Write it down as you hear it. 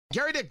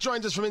Gary Dick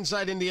joins us from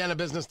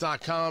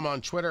InsideIndianaBusiness.com,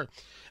 on Twitter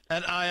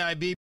at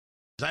IIB.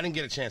 I didn't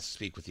get a chance to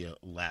speak with you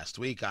last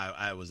week.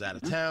 I was out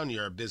of town.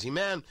 You're a busy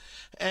man.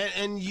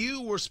 And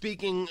you were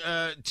speaking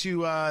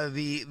to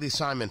the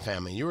Simon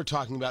family. You were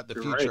talking about the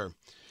future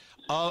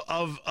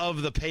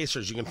of the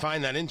Pacers. You can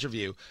find that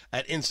interview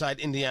at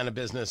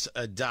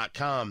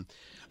InsideIndianaBusiness.com.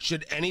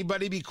 Should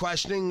anybody be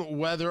questioning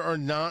whether or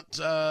not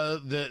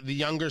the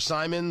younger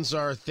Simons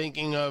are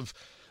thinking of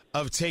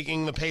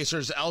taking the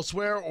Pacers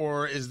elsewhere,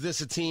 or is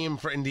this a team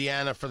for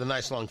Indiana for the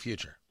nice long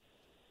future?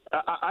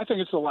 I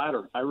think it's the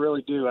latter. I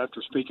really do.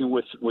 After speaking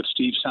with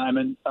Steve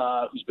Simon,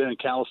 who's been in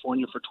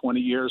California for 20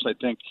 years, I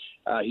think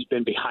he's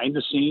been behind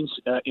the scenes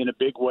in a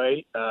big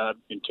way,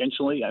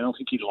 intentionally. I don't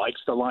think he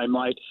likes the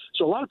limelight.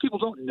 So a lot of people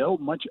don't know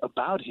much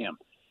about him.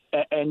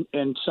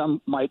 And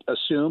some might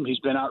assume he's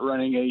been out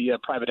running a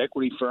private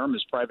equity firm,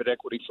 his private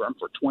equity firm,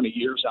 for 20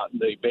 years out in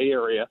the Bay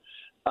Area,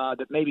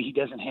 that maybe he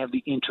doesn't have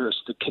the interest,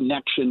 the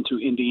connection to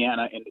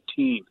Indiana and the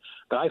team.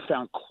 But I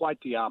found quite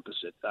the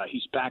opposite.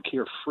 He's back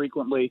here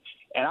frequently,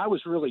 and I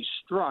was really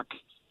struck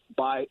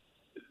by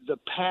the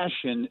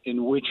passion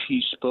in which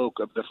he spoke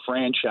of the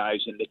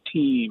franchise and the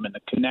team and the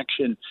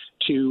connection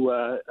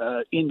to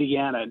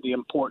Indiana and the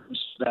importance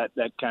of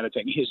that kind of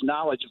thing, his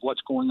knowledge of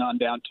what's going on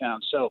downtown.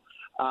 So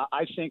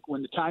I think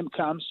when the time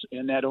comes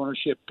and that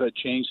ownership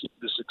change,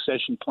 the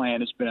succession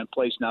plan has been in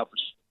place now for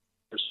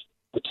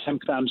the time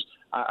comes,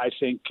 I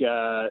think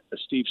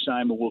Steve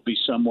Simon will be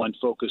someone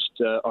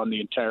focused on the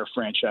entire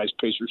franchise,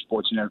 Pacer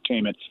Sports and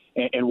Entertainment,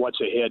 and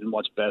what's ahead and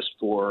what's best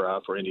for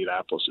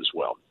Indianapolis as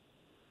well.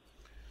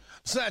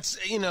 So that's,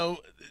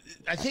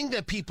 I think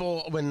that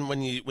people,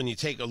 when you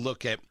take a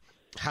look at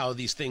how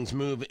these things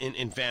move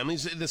in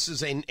families, this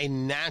is a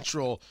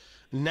natural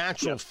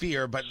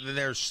fear, but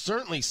there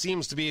certainly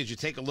seems to be, as you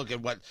take a look at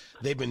what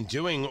they've been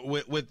doing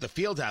with the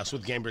Fieldhouse,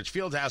 with Gainbridge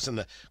Fieldhouse and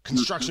the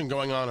construction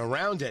going on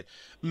around it,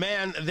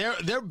 man,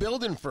 they're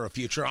building for a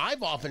future.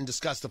 I've often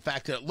discussed the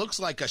fact that it looks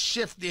like a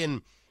shift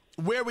in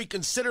where we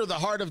consider the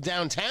heart of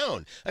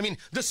downtown. I mean,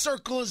 the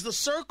Circle is the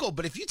Circle,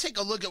 but if you take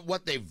a look at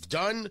what they've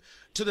done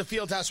to the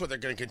Fieldhouse, what they're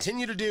going to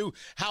continue to do,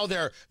 how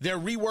they're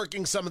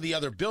reworking some of the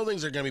other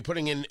buildings, they're going to be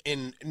putting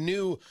in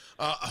new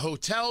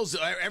hotels,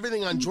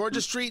 everything on Georgia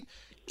Street.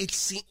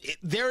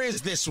 There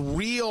is this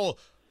real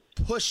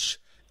push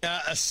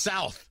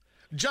south,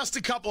 just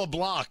a couple of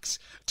blocks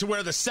to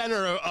where the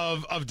center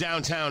of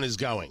downtown is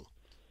going.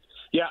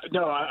 Yeah,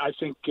 no, I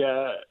think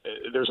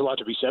there's a lot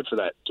to be said for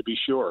that, to be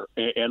sure.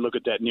 And look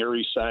at that Near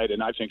East Side,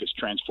 and I think it's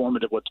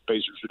transformative what the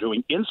Pacers are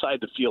doing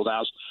inside the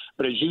Fieldhouse,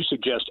 but as you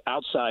suggest,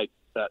 outside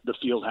the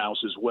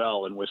Fieldhouse as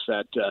well, and with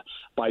that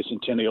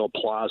Bicentennial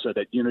Plaza,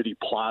 that Unity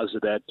Plaza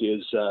that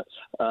is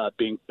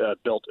being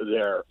built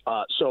there.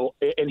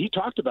 And he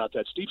talked about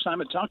that. Steve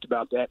Simon talked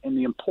about that and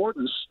the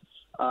importance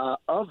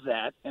of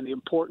that, and the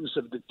importance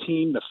of the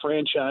team, the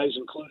franchise,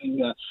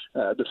 including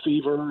the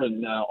Fever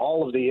and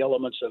all of the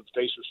elements of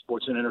Pacer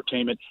Sports and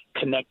Entertainment,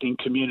 connecting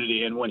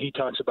community. And when he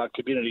talks about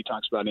community, he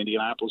talks about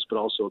Indianapolis, but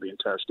also the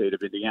entire state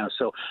of Indiana.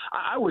 So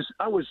I was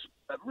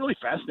really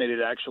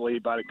fascinated, actually,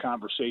 by the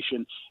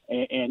conversation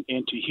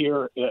and to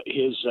hear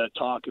his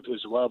talk of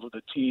his love of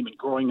the team and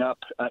growing up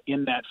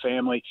in that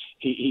family.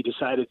 He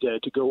decided to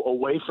go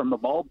away from the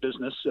mall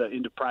business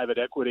into private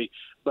equity,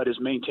 but has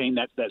maintained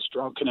that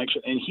strong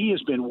connection. And he has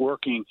been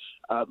working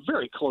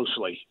very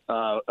closely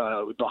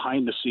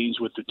behind the scenes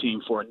with the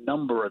team for a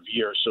number of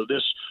years. So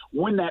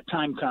when that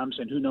time comes,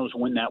 and who knows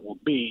when that will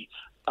be,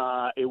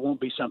 it won't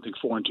be something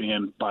foreign to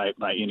him by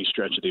any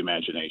stretch of the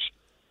imagination.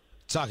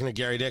 Talking to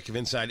Gary Dick of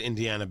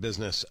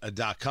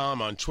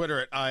InsideIndianaBusiness.com, on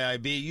Twitter at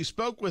IIB. You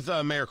spoke with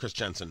Mayor Chris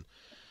Jensen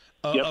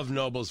of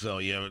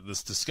Noblesville.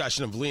 This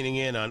discussion of leaning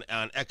in on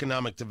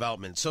economic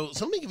development. So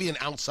let me give you an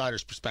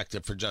outsider's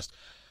perspective for just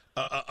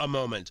a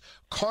moment.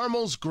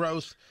 Carmel's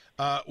growth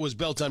was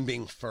built on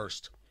being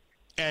first.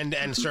 And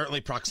certainly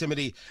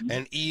proximity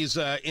and ease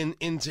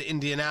into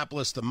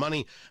Indianapolis. The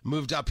money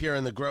moved up here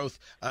and the growth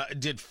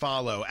did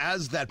follow.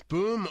 As that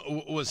boom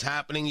was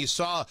happening, you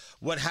saw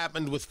what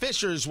happened with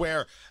Fishers,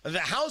 where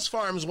the house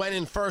farms went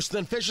in first,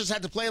 then Fishers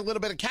had to play a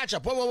little bit of catch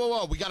up.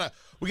 Whoa. We gotta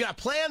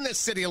plan this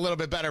city a little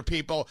bit better,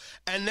 people.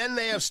 And then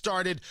they have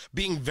started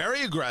being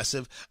very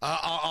aggressive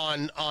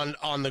on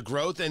the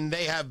growth, and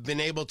they have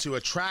been able to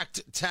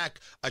attract tech,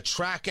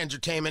 attract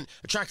entertainment.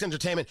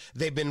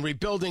 They've been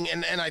rebuilding,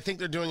 and I think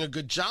they're doing a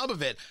good job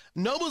of it.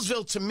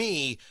 Noblesville, to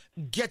me,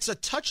 gets a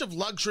touch of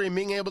luxury in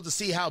being able to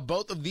see how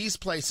both of these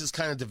places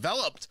kind of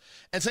developed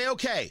and say,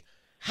 okay,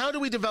 how do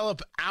we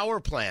develop our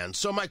plan?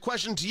 So my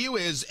question to you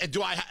is,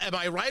 am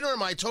I right or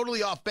am I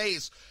totally off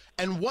base?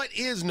 And what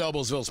is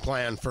Noblesville's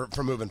plan for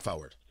moving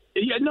forward?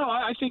 Yeah, no,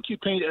 I think you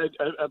paint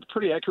a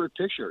pretty accurate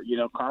picture. You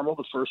know, Carmel,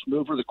 the first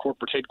mover, the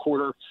corporate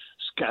headquarter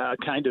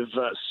kind of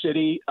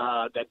city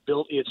that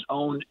built its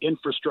own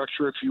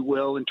infrastructure, if you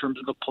will, in terms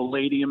of the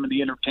Palladium and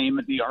the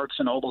entertainment, the arts,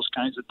 and all those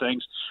kinds of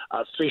things.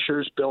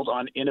 Fishers built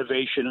on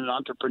innovation and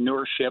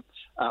entrepreneurship.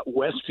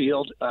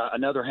 Westfield,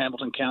 another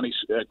Hamilton County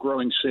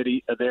growing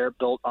city there,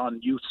 built on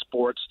youth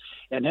sports.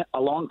 And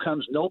along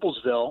comes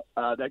Noblesville,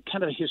 that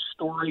kind of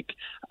historic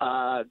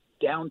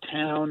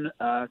downtown,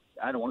 I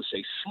don't want to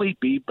say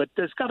sleepy, but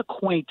there's got a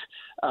quaint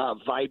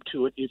vibe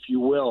to it, if you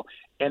will.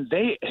 And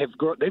they've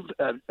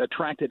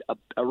attracted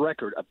a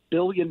record, $1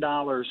 billion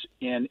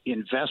in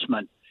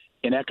investment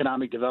in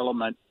economic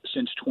development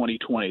since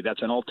 2020.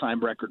 That's an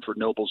all-time record for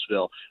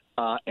Noblesville.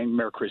 And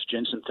Mayor Chris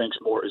Jensen thinks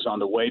more is on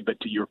the way. But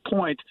to your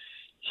point,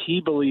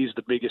 he believes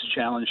the biggest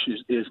challenge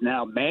is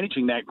now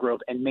managing that growth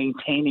and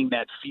maintaining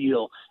that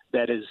feel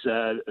that has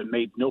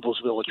made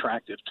Noblesville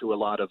attractive to a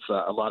lot of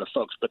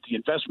folks. But the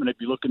investment, if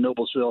you look at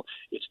Noblesville,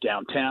 it's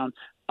downtown.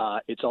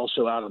 It's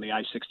also out on the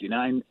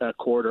I-69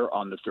 corridor,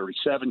 on the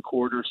 37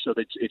 corridor, so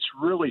it's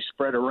really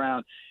spread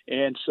around.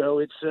 And so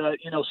it's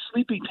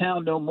sleepy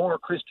town no more.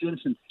 Chris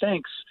Jensen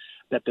thinks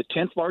that the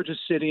 10th largest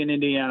city in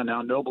Indiana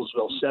now,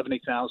 Noblesville,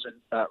 70,000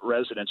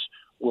 residents,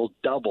 will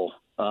double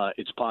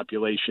its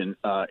population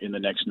in the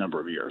next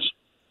number of years.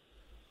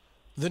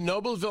 The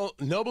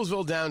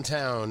Noblesville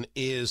downtown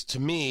is, to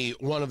me,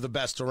 one of the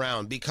best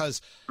around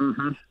because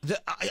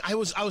I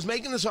was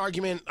making this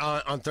argument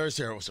on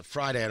Thursday, or it was a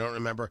Friday, I don't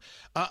remember,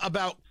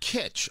 about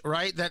kitsch,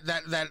 right?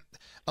 That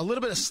a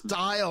little bit of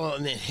style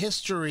and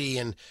history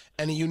and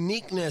a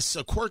uniqueness,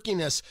 a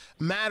quirkiness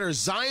matters.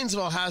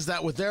 Zionsville has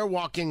that with their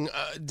walking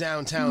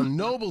downtown.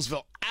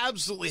 Noblesville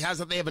absolutely has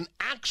that. They have an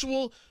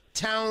actual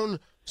town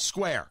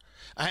square.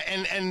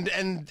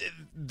 And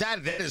that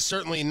is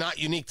certainly not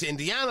unique to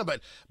Indiana,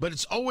 but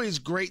it's always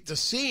great to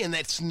see, and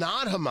it's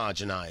not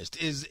homogenized.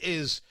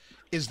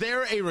 Is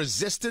there a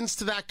resistance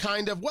to that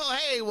kind of, well,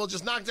 hey, we'll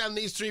just knock down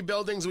these 3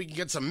 buildings, we can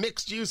get some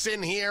mixed use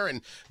in here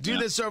and do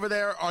this over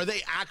there? Are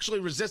they actually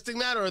resisting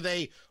that, or are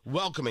they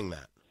welcoming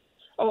that?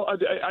 Oh,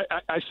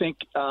 I think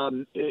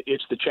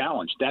it's the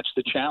challenge. That's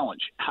the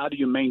challenge. How do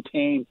you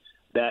maintain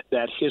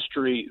that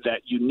history,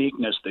 that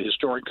uniqueness, the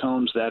historic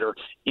homes that are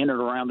in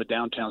and around the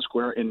downtown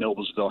square in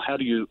Noblesville? How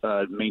do you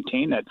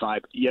maintain that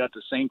vibe, yet at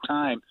the same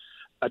time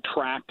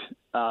attract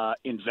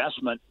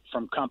investment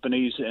from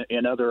companies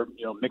and other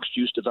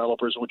mixed-use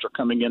developers which are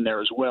coming in there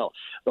as well?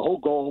 The whole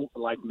goal,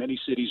 like many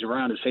cities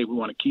around, is, hey, we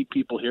want to keep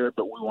people here,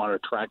 but we want to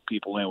attract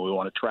people in. We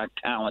want to attract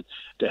talent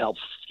to help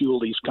fuel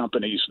these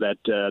companies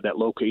that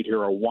locate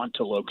here or want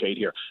to locate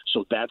here.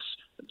 So that's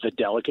the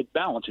delicate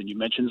balance. And you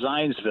mentioned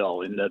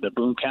Zionsville in the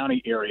Boone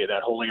County area,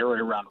 that whole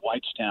area around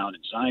Whitestown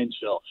and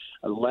Zionsville.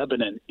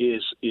 Lebanon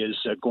is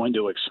going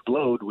to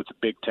explode with the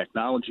big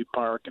technology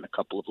park and a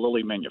couple of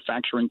Lilly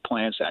manufacturing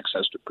plants,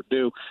 access to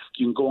Purdue.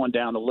 You can go on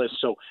down the list.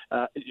 So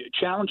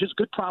challenges,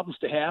 good problems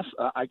to have,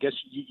 I guess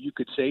you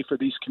could say, for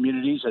these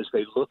communities as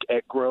they look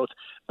at growth.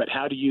 But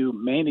how do you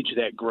manage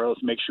that growth,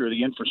 make sure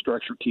the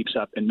infrastructure keeps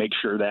up, and make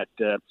sure that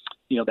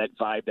that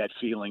vibe, that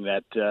feeling,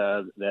 that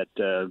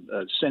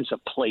sense of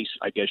place,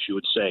 I guess you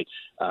would say,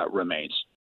 remains.